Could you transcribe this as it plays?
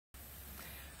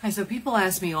Hi, so people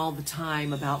ask me all the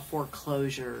time about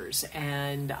foreclosures,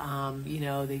 and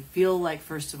they feel like,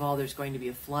 first of all, there's going to be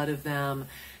a flood of them.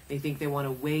 They think they want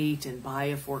to wait and buy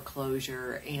a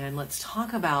foreclosure. And let's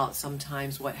talk about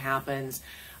sometimes what happens.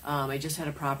 I just had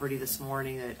a property this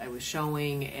morning that I was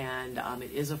showing, and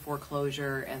it is a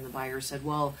foreclosure, and the buyer said,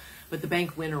 well, but the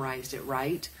bank winterized it,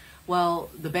 right?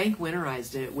 Well, the bank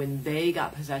winterized it when they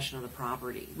got possession of the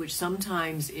property, which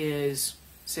sometimes is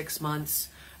 6 months,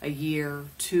 a year,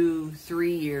 2,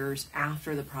 3 years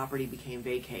after the property became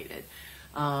vacated.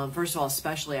 First of all,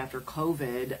 especially after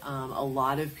COVID, a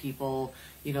lot of people,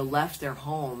 left their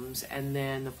homes, and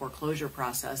then the foreclosure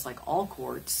process, like all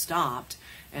courts, stopped,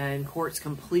 and courts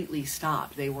completely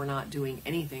stopped. They were not doing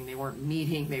anything. They weren't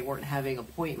meeting. They weren't having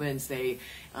appointments. It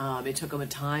took them a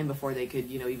time before they could,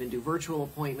 even do virtual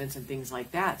appointments and things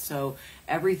like that. So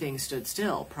everything stood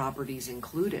still, properties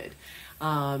included.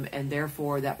 And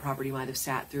therefore that property might have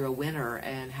sat through a winter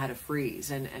and had a freeze.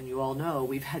 And you all know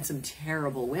we've had some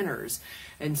terrible winters.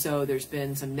 And so there's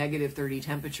been some -30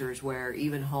 temperatures where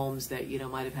even homes that,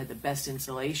 might have had the best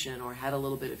insulation or had a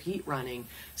little bit of heat running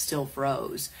still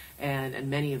froze. And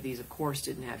many of these, of course,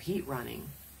 didn't have heat running.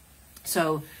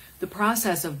 So the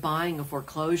process of buying a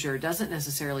foreclosure doesn't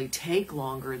necessarily take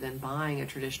longer than buying a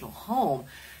traditional home.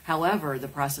 However, the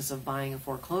process of buying a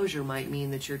foreclosure might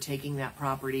mean that you're taking that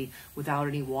property without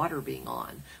any water being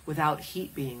on, without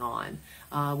heat being on,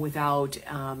 without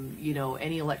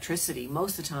any electricity.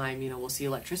 Most of the time, we'll see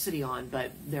electricity on,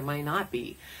 but there might not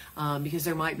be, because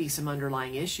there might be some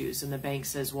underlying issues. And the bank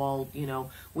says, well,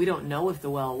 we don't know if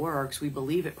the well works. We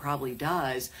believe it probably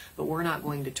does, but we're not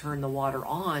going to turn the water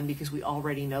on because we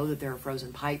already know that there are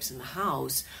frozen pipes in the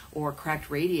house or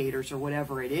cracked radiators or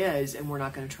whatever it is, and we're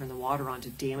not going to turn the water on to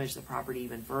damage the property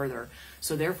even further.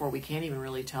 So therefore, we can't even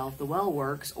really tell if the well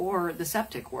works or the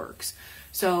septic works.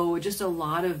 So just a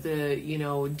lot of the,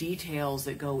 details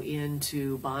that go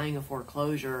into buying a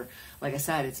foreclosure. Like I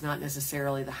said, it's not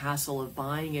necessarily the hassle of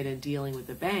buying it and dealing with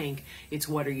the bank. It's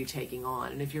what are you taking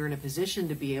on? And if you're in a position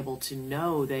to be able to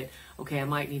know that, okay, I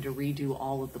might need to redo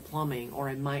all of the plumbing, or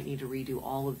I might need to redo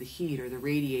all of the heat or the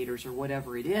radiators or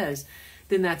whatever it is,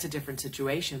 then that's a different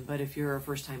situation. But if you're a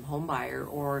first-time home buyer,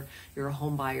 or you're a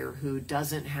home buyer who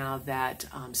doesn't have that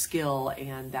skill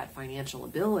and that financial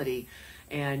ability,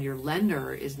 and your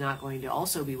lender is not going to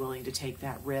also be willing to take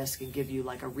that risk and give you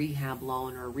like a rehab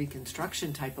loan or a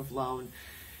reconstruction type of loan,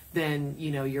 then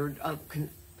you're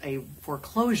a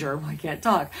foreclosure, I can't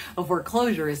talk, a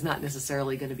foreclosure is not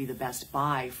necessarily going to be the best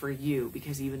buy for you,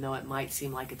 because even though it might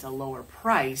seem like it's a lower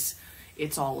price,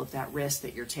 it's all of that risk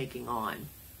that you're taking on.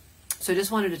 So I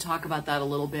just wanted to talk about that a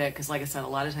little bit, because like I said, a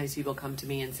lot of times people come to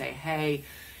me and say, hey,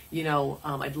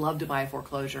 I'd love to buy a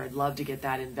foreclosure. I'd love to get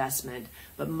that investment.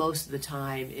 But most of the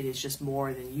time, it is just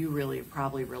more than you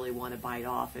probably really want to bite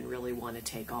off and really want to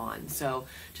take on. So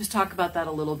just talk about that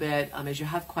a little bit. As you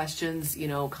have questions,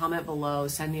 comment below,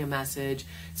 send me a message,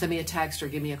 send me a text, or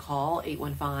give me a call,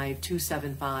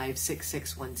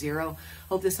 815-275-6610.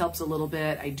 Hope this helps a little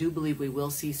bit. I do believe we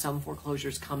will see some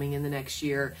foreclosures coming in the next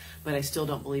year, but I still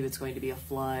don't believe it's going to be a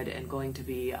flood and going to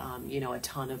be, a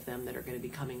ton of them that are going to be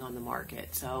coming on the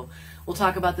market. So we'll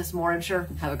talk about this more, I'm sure.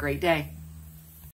 Have a great day.